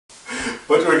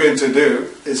What we're going to do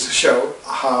is show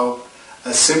how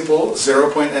a simple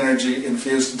zero-point energy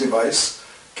infused device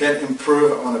can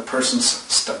improve on a person's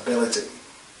stability.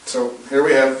 So here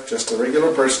we have just a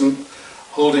regular person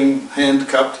holding, hand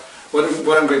cupped. What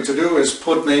I'm going to do is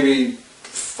put maybe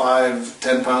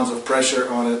 5-10 pounds of pressure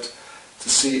on it to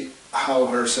see how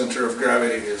her center of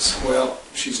gravity is. Well,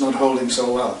 she's not holding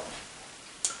so well.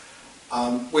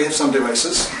 We have some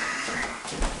devices.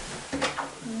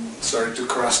 Sorry to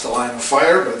cross the line of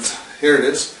fire, but here it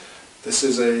is. This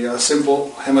is a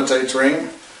simple hematite ring.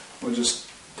 We'll just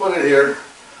put it here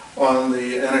on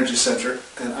the energy center,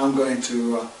 and I'm going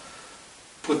to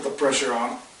put the pressure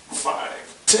on.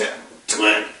 5, 10,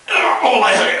 20. All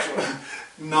I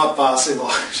have. Not possible.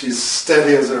 She's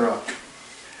steady as a rock.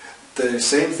 The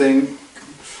same thing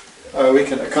we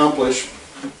can accomplish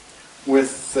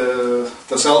with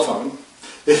the cell phone.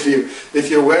 If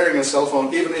you're wearing a cell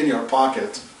phone, even in your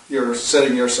pocket, you're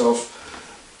setting yourself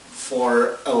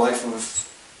for a life of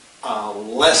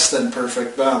less than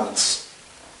perfect balance.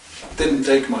 Didn't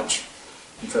take much.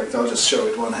 In fact, I'll just show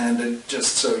it one-handed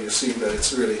just so you see that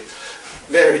it's really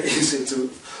very easy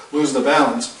to lose the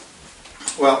balance.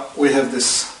 Well, we have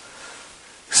this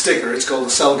sticker. It's called a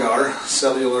Celgar,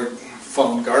 Cellular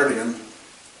Phone Guardian.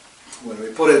 When we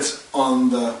put it on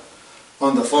the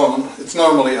phone, it's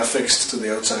normally affixed to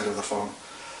the outside of the phone.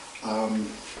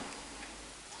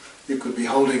 You could be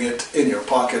holding it in your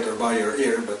pocket or by your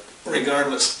ear, but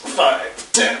regardless,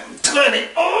 5, 10, 20,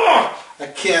 oh! I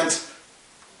can't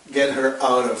get her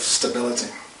out of stability.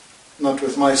 Not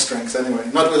with my strength anyway,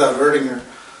 not without hurting her.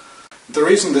 The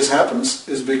reason this happens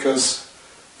is because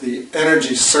the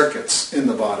energy circuits in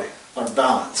the body are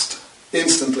balanced,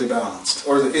 instantly balanced,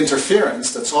 or the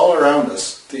interference that's all around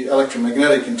us, the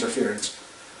electromagnetic interference,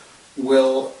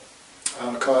 will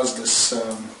cause this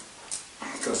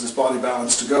body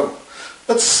balance to go.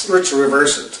 Let's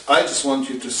reverse it. I just want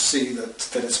you to see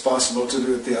that it's possible to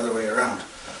do it the other way around.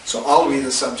 So I'll be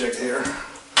the subject here,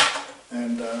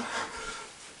 and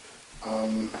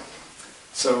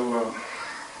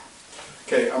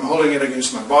okay, I'm holding it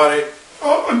against my body.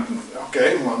 Oh,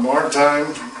 okay, one more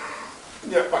time.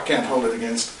 Yep, I can't hold it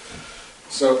against.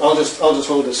 So I'll just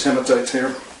hold this hematite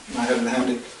here. I have it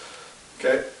handy.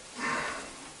 Okay.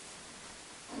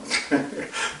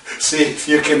 See if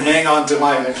you can hang on to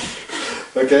my neck.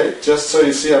 Okay, just so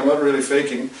you see, I'm not really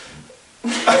faking.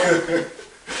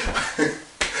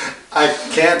 I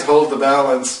can't hold the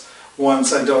balance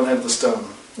once I don't have the stone.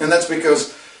 And that's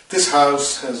because this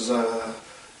house has a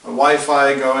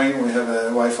Wi-Fi going, we have a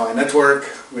Wi-Fi network,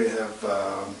 we have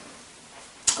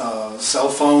cell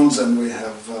phones, and we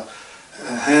have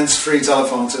hands-free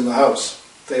telephones in the house.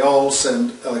 They all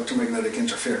send electromagnetic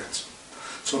interference.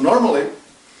 So normally,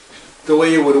 the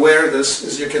way you would wear this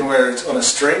is you can wear it on a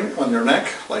string on your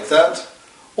neck, like that,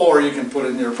 or you can put it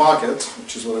in your pocket,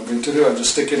 which is what I'm going to do. I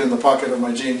just stick it in the pocket of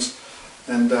my jeans,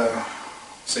 and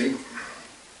see,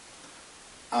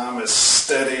 I'm as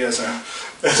steady as a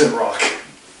rock.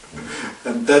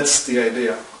 And that's the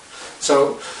idea.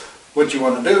 So what you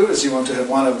want to do is you want to have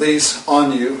one of these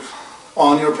on you,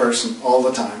 on your person, all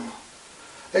the time.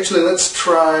 Actually, let's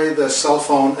try the cell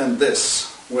phone and this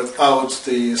without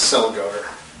the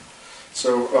Celgar.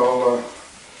 So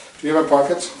do you have a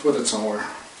pocket? Put it somewhere.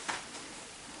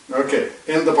 Okay,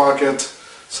 in the pocket,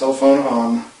 cell phone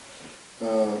on,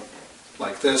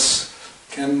 like this.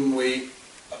 Can we...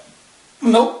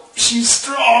 Nope, she's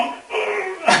strong.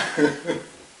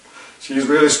 She's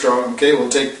really strong. Okay, we'll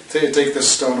take this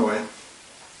stone away.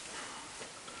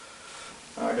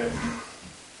 Okay.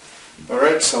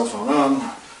 Alright, cell phone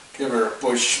on. Give her a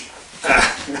push.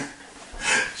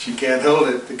 She can't hold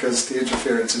it because the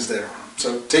interference is there.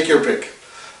 So take your pick.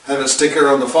 Have a sticker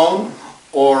on the phone,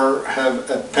 or have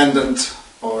a pendant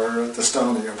or the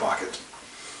stone in your pocket.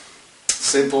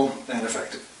 Simple and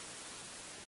effective.